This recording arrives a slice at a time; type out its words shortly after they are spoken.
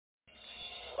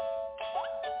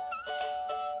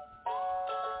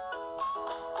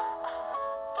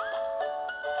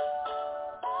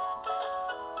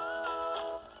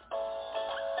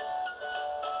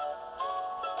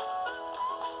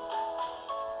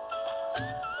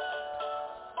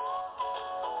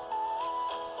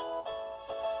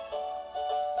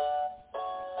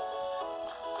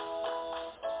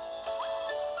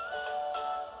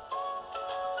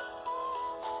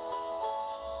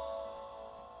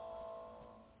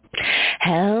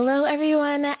Hello,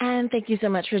 everyone, and thank you so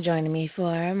much for joining me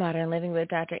for Modern Living with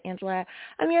Dr. Angela.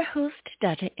 I'm your host,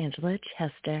 Dr. Angela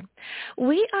Chester.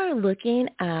 We are looking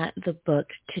at the book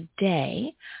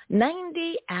today,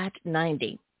 90 at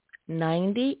 90,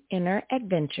 90 Inner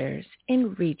Adventures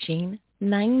in Reaching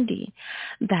 90.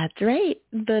 That's right,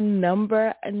 the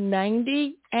number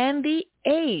 90 and the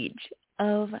age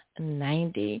of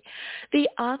 90. The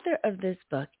author of this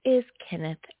book is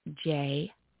Kenneth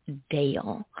J.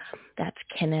 Dale. That's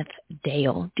Kenneth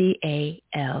Dale,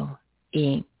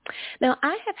 D-A-L-E. Now,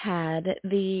 I have had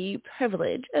the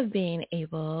privilege of being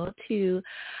able to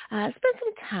spend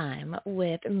some time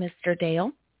with Mr.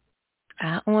 Dale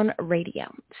on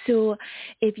radio. So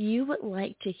if you would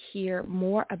like to hear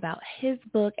more about his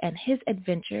book and his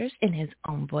adventures in his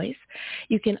own voice,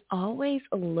 you can always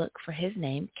look for his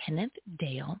name, Kenneth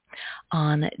Dale,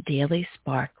 on Daily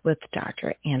Spark with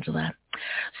Dr. Angela.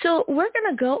 So we're going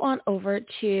to go on over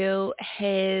to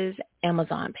his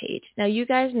Amazon page. Now, you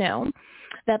guys know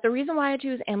that the reason why I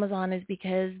choose Amazon is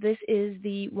because this is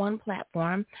the one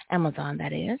platform, Amazon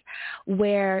that is,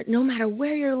 where no matter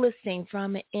where you're listening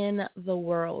from in the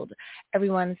world,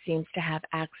 everyone seems to have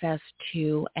access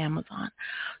to Amazon.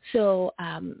 So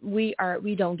we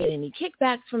don't get any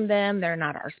kickbacks from them. They're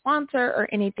not our sponsor or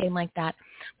anything like that,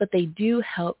 but they do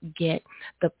help get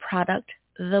the product,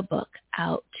 the book,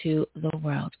 out to the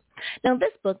world. Now,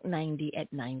 this book, 90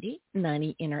 at 90,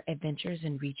 90 Inner Adventures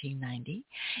in Reaching 90,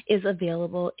 is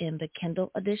available in the Kindle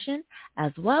edition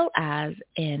as well as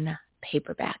in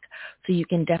paperback. So you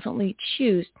can definitely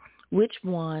choose which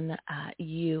format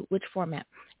you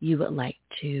would like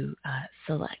to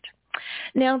select.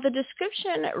 Now, the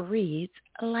description reads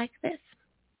like this.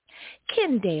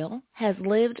 Ken Dale has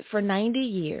lived for 90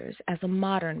 years as a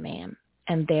modern man,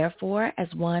 and therefore as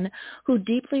one who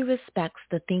deeply respects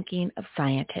the thinking of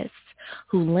scientists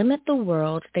who limit the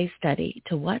world they study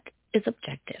to what is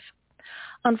objective.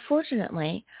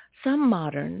 Unfortunately, some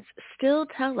moderns still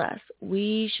tell us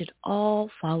we should all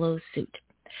follow suit,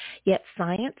 yet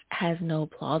science has no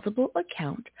plausible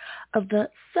account of the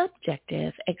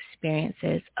subjective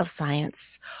experiences of science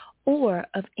or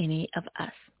of any of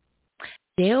us.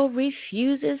 Dale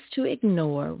refuses to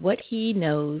ignore what he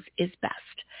knows is best,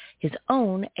 his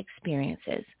own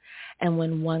experiences, and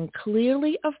when one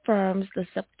clearly affirms the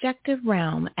subjective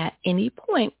realm at any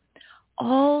point,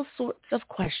 all sorts of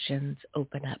questions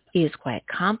open up. He is quite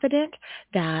confident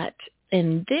that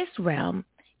in this realm,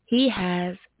 he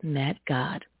has met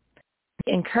God.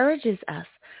 He encourages us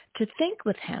to think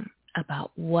with him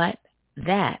about what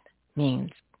that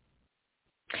means.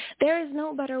 There is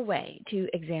no better way to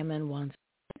examine one's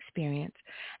experience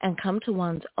and come to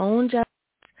one's own judgment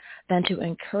than to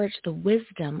encourage the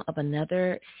wisdom of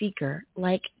another seeker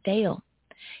like Dale.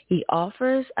 He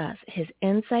offers us his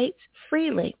insights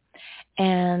freely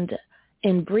and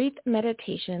in brief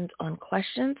meditations on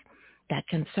questions that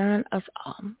concern us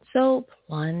all. So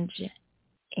plunge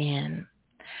in.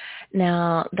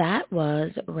 Now, that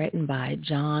was written by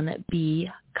John B.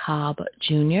 Cobb,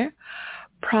 Jr.,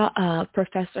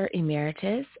 Professor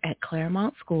Emeritus at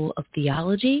Claremont School of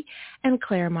Theology and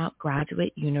Claremont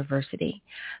Graduate University,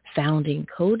 founding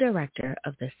co-director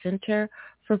of the Center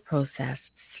for Process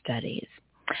Studies.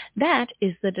 That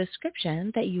is the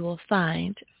description that you will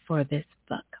find for this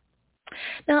book.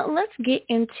 Now, let's get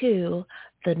into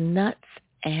the nuts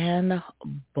and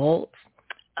bolts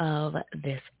of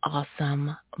this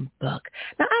awesome book.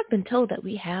 Now, I've been told that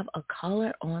we have a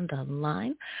caller on the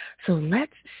line, so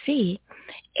let's see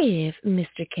if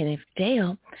Mr. Kenneth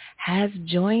Dale has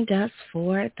joined us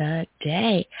for the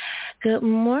day. Good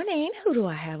morning. Who do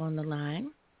I have on the line?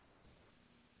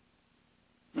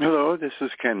 Hello, this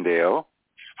is Ken Dale.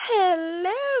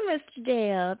 Hello, Mr.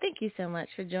 Dale. Thank you so much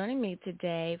for joining me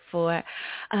today for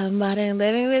Modern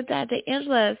Living with Dr.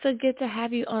 Angela. So good to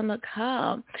have you on the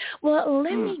call. Well,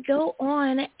 let me go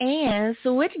on and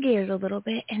switch gears a little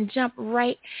bit and jump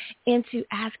right into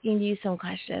asking you some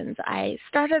questions. I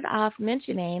started off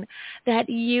mentioning that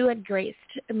you had graced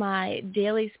my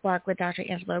Daily Spark with Dr.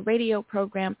 Angela radio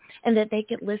program and that they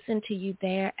could listen to you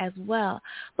there as well.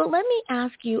 But let me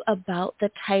ask you about the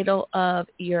title of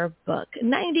your book,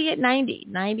 90 at 90,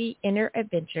 90 Inner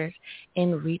Adventures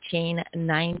in Reaching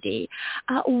 90.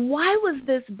 Why was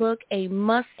this book a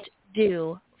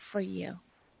must-do for you?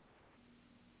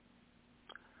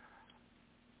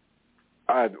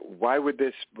 Why would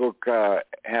this book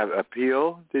have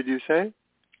appeal, did you say?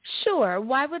 Sure.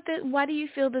 Why do you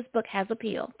feel this book has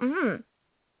appeal? Mm-hmm.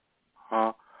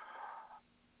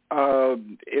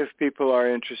 If people are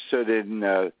interested in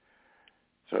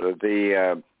sort of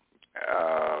the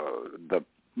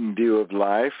view of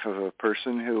life of a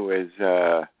person who is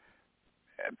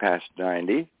past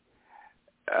 90,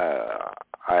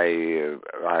 I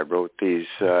wrote these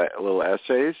little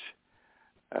essays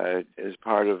as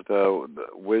part of the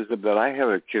wisdom that I have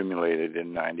accumulated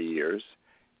in 90 years,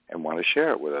 and want to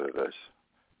share it with others.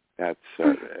 That's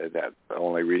the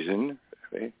only reason.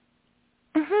 Really.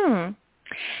 Mm-hmm.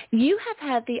 You have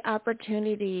had the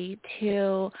opportunity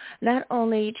to not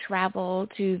only travel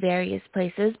to various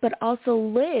places, but also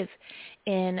live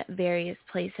in various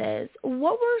places.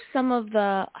 What were some of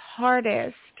the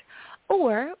hardest,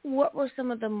 or what were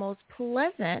some of the most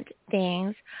pleasant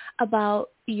things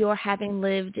about your having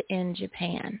lived in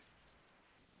Japan?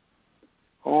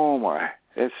 Oh my,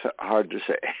 it's hard to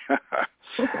say.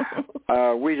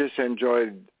 We just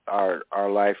enjoyed our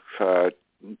life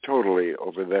totally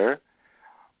over there.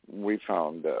 We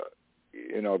found,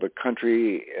 the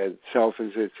country itself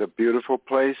it's a beautiful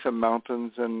place, the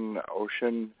mountains and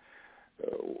ocean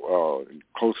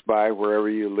close by wherever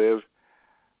you live.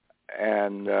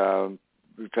 And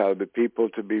we found the people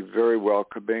to be very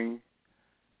welcoming,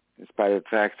 in spite of the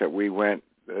fact that we went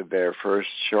there first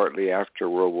shortly after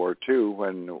World War II,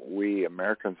 when we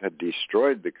Americans had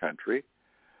destroyed the country.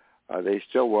 They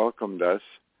still welcomed us.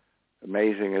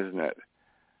 Amazing, isn't it?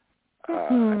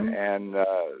 And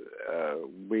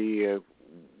we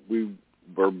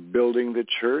were building the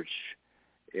church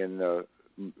in the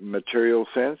material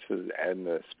sense and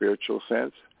the spiritual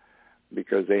sense,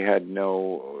 because they had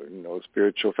no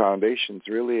spiritual foundations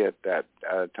really at that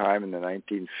time in the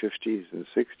 1950s and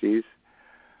 60s.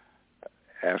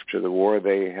 After the war,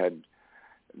 they had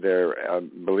their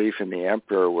belief in the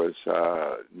emperor was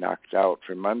knocked out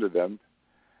from under them,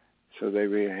 so they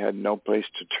really had no place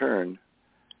to turn.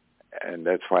 And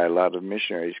that's why a lot of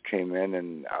missionaries came in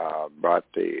and brought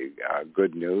the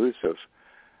good news of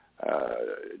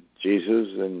Jesus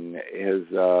and his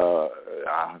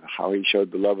how he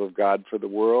showed the love of God for the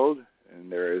world,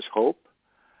 and there is hope.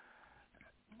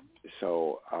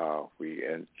 So we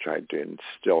tried to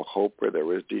instill hope where there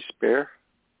was despair,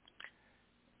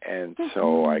 and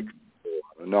so I could go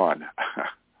on and on.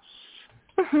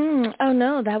 Mm-hmm. Oh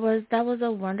no, that was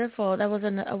a wonderful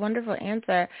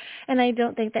answer, and I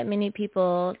don't think that many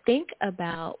people think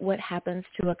about what happens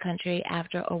to a country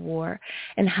after a war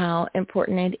and how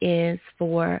important it is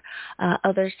for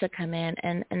others to come in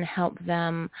and help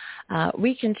them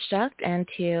reconstruct and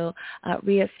to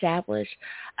reestablish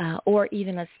or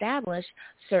even establish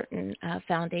certain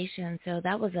foundations. So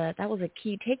that was a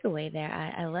key takeaway there.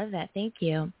 I love that. Thank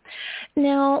you.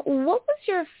 Now, what was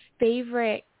your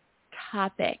favorite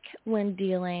topic when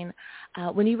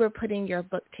you were putting your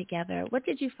book together? What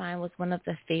did you find was one of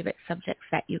the favorite subjects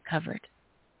that you covered?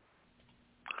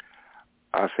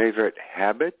 A favorite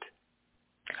habit?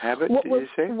 Did you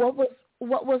say?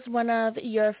 What was one of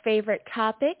your favorite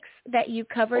topics that you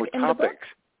covered in the book?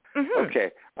 Mm-hmm.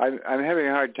 Okay. I'm having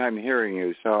a hard time hearing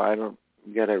you, so I don't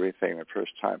get everything the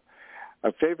first time.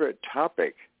 A favorite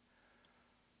topic?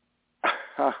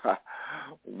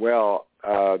 Well,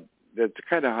 it's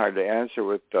kind of hard to answer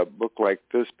with a book like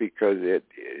this, because it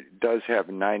does have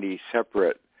 90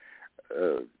 separate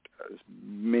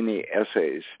mini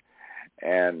essays,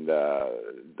 and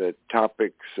the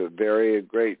topics vary a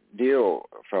great deal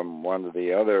from one to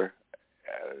the other.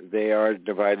 They are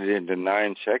divided into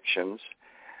 9 sections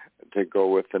to go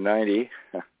with the 90,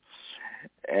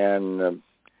 and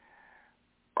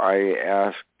I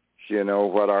ask,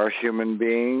 what are human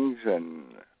beings, and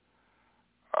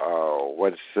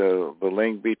what's the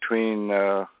link between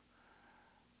our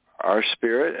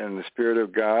spirit and the Spirit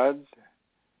of God,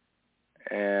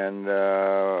 and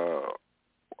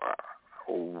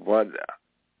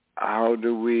how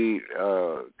do we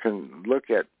can look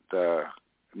at the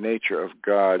nature of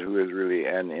God, who is really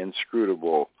an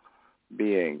inscrutable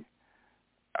being?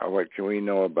 What can we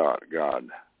know about God?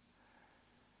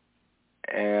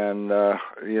 And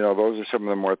those are some of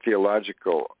the more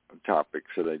theological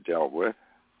topics that I dealt with.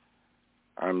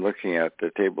 I'm looking at the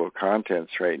table of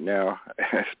contents right now.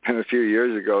 It's been a few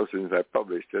years ago since I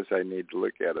published this. I need to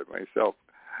look at it myself.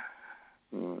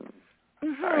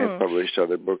 Mm-hmm. I have published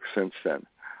other books since then.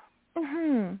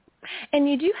 Mm-hmm. And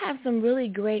you do have some really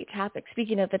great topics.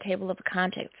 Speaking of the table of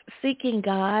contents, seeking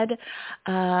God,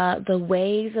 the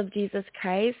ways of Jesus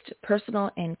Christ, personal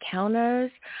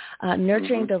encounters,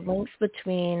 nurturing the links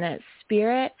between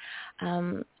spirit,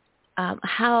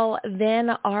 how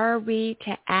then are we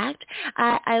to act?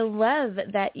 I love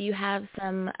that you have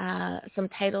some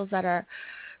titles that are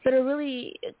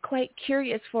really quite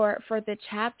curious for the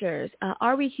chapters.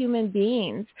 Are we human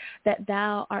beings that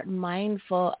thou art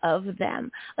mindful of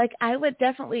them? Like, I would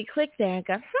definitely click there and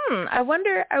go, I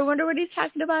wonder what he's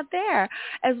talking about there,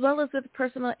 as well as with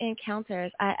personal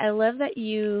encounters. I love that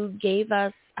you gave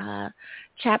us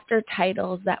chapter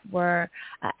titles that were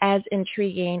as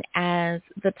intriguing as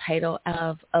the title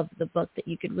of the book, that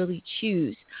you could really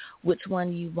choose which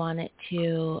one you wanted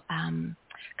to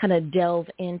kind of delve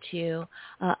into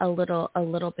a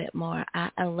little bit more.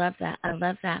 I love that. I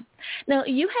love that. Now,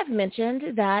 you have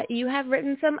mentioned that you have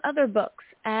written some other books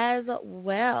as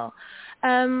well.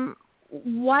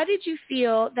 Why did you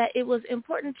feel that it was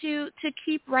important to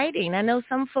keep writing? I know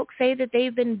some folks say that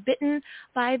they've been bitten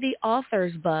by the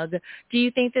author's bug. Do you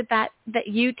think that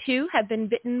you too have been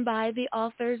bitten by the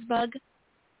author's bug?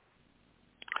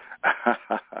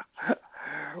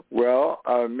 Well,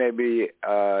 maybe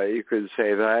you could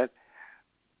say that.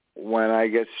 When I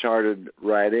get started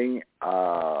writing,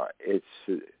 it's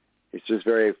just a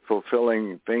very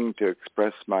fulfilling thing to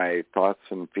express my thoughts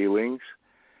and feelings,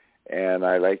 and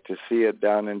I like to see it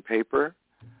down in paper.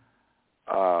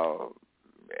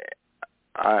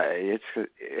 It's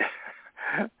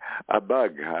a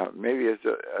bug. Maybe it's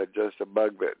just a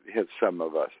bug that hits some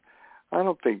of us. I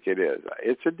don't think it is.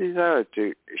 It's a desire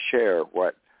to share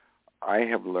what I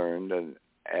have learned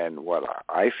and what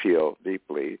I feel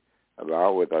deeply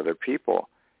about with other people.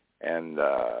 And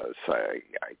so I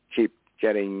keep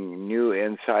getting new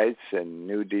insights and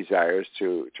new desires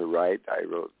to write. I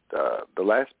wrote, the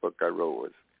last book I wrote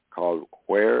was called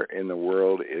Where in the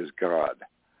World is God?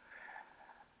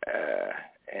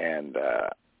 And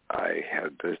I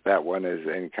had that one is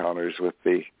encounters with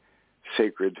the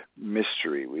sacred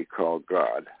mystery we call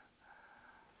God.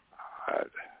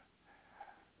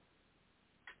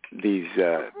 These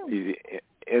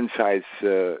insights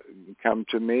come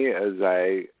to me as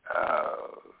I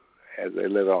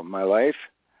live out my life,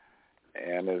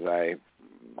 and as I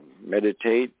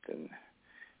meditate and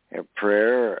have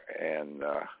prayer and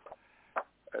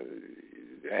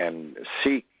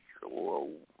seek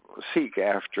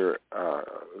after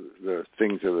the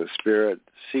things of the Spirit,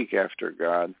 seek after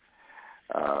God,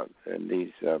 and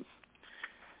these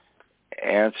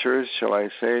answers, shall I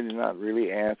say, not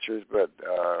really answers, but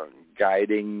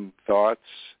guiding thoughts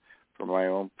for my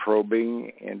own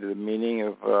probing into the meaning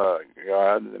of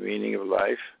God, the meaning of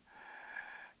life.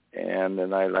 And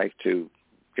then I like to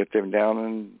get them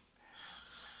down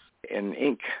in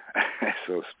ink,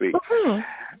 so to speak.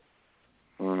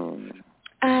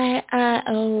 I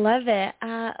love it.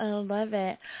 I love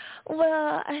it.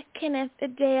 Well, Kenneth,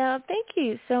 Dale, thank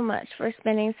you so much for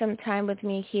spending some time with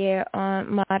me here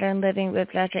on Modern Living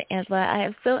with Dr. Angela. I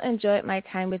have so enjoyed my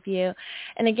time with you.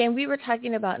 And again, we were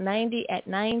talking about 90 at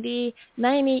 90,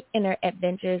 90 Inner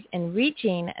Adventures in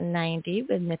Reaching 90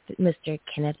 with Mr.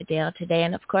 Kenneth Dale today.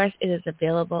 And of course, it is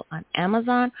available on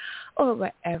Amazon or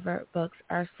wherever books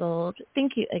are sold.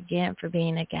 Thank you again for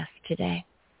being a guest today.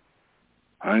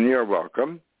 And you're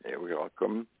welcome. You're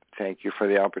welcome. Thank you for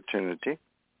the opportunity.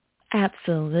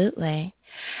 Absolutely.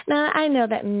 Now, I know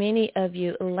that many of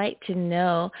you like to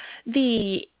know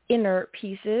the inner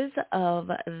pieces of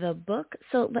the book,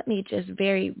 so let me just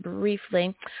very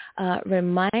briefly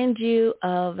remind you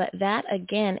of that.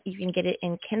 Again, you can get it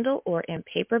in Kindle or in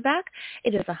paperback.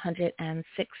 It is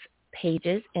 106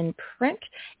 pages in print.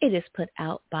 It is put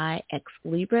out by Ex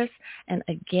Libris, and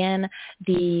again,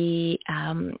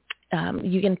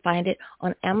 you can find it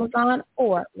on Amazon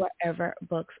or wherever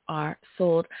books are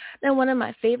sold. Now, one of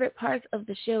my favorite parts of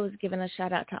the show is giving a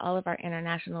shout out to all of our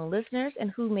international listeners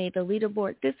and who made the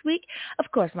leaderboard this week. Of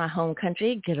course, my home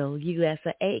country, good old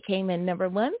USA, came in number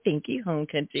 1. Thank you, home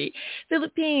country.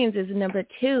 Philippines is number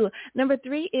 2. Number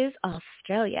 3 is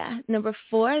Australia. Number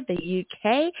 4, the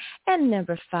UK. And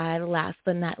number 5, last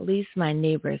but not least, my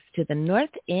neighbors to the north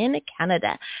in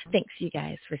Canada. Thanks, you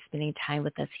guys, for spending time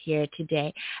with us here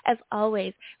today. As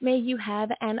always, may you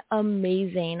have an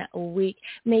amazing week.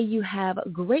 May you have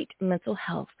great mental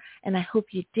health, and I hope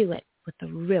you do it with a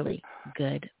really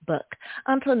good book.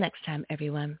 Until next time,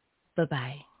 everyone,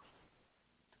 bye-bye.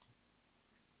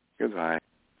 Goodbye.